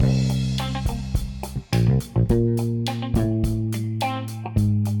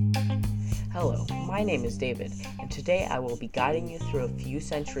My name is David, and today I will be guiding you through a few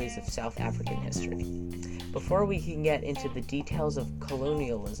centuries of South African history. Before we can get into the details of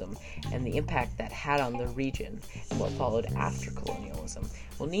colonialism and the impact that had on the region and what followed after colonialism,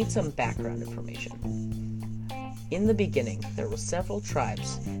 we'll need some background information. In the beginning, there were several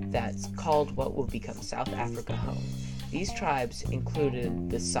tribes that called what would become South Africa home. These tribes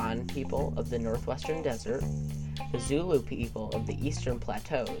included the San people of the northwestern desert, the Zulu people of the eastern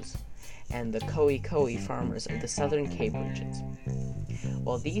plateaus, and the Khoikhoi farmers of the southern Cape regions.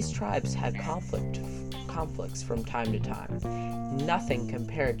 While these tribes had conflicts from time to time, nothing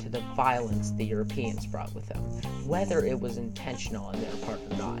compared to the violence the Europeans brought with them, whether it was intentional on their part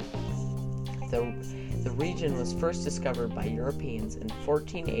or not. The region was first discovered by Europeans in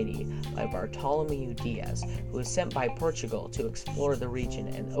 1480 by Bartolomeu Dias, who was sent by Portugal to explore the region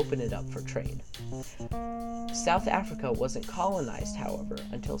and open it up for trade. South Africa wasn't colonized, however,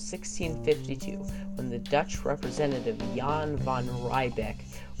 until 1652, when the Dutch representative Jan van Riebeeck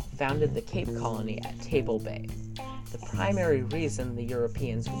founded the Cape Colony at Table Bay. The primary reason the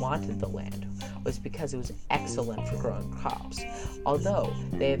Europeans wanted the land was because it was excellent for growing crops, although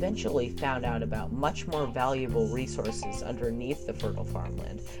they eventually found out about much more valuable resources underneath the fertile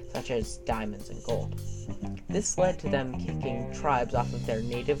farmland, such as diamonds and gold. This led to them kicking tribes off of their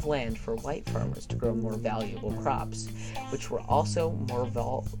native land for white farmers to grow more valuable crops, which were also more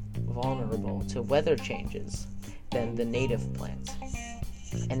vulnerable to weather changes than the native plants,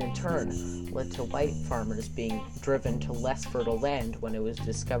 and in turn led to white farmers being driven to less fertile land when it was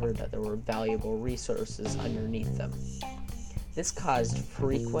discovered that there were valuable resources underneath them. This caused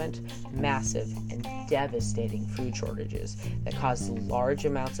frequent, massive, and devastating food shortages that caused large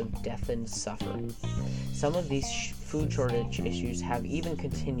amounts of death and suffering. Some of these food shortage issues have even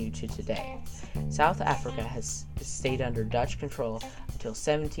continued to today. South Africa has stayed under Dutch control until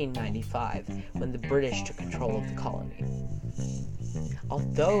 1795, when the British took control of the colony.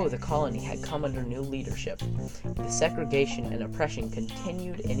 Although the colony had come under new leadership, the segregation and oppression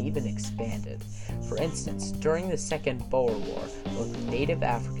continued and even expanded. For instance, during the Second Boer War, both Native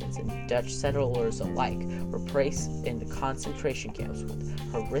Africans and Dutch settlers alike were placed into concentration camps with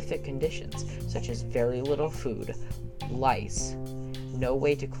horrific conditions, such as very little food, lice, no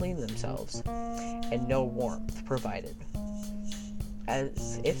way to clean themselves, and no warmth provided.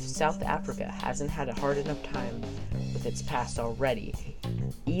 As if South Africa hasn't had a hard enough time with its past already,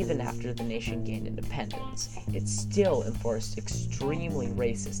 even after the nation gained independence, it still enforced extremely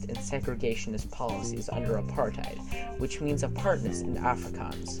racist and segregationist policies under apartheid, which means apartness in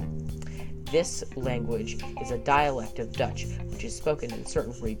Afrikaans. This language is a dialect of Dutch, which is spoken in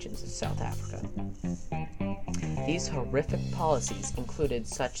certain regions of South Africa. These horrific policies included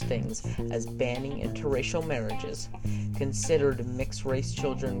such things as banning interracial marriages, considered mixed-race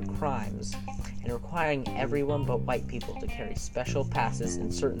children crimes, and requiring everyone but white people to carry special passes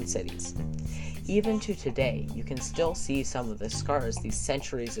in certain cities. Even to today, you can still see some of the scars these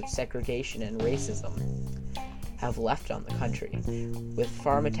centuries of segregation and racism have left on the country, with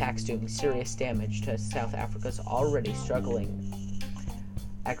farm attacks doing serious damage to South Africa's already struggling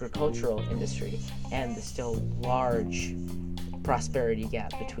agricultural industry and the still large prosperity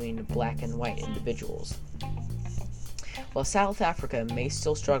gap between black and white individuals. While South Africa may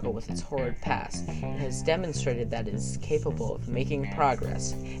still struggle with its horrid past, it has demonstrated that it is capable of making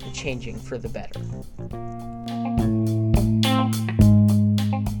progress and changing for the better.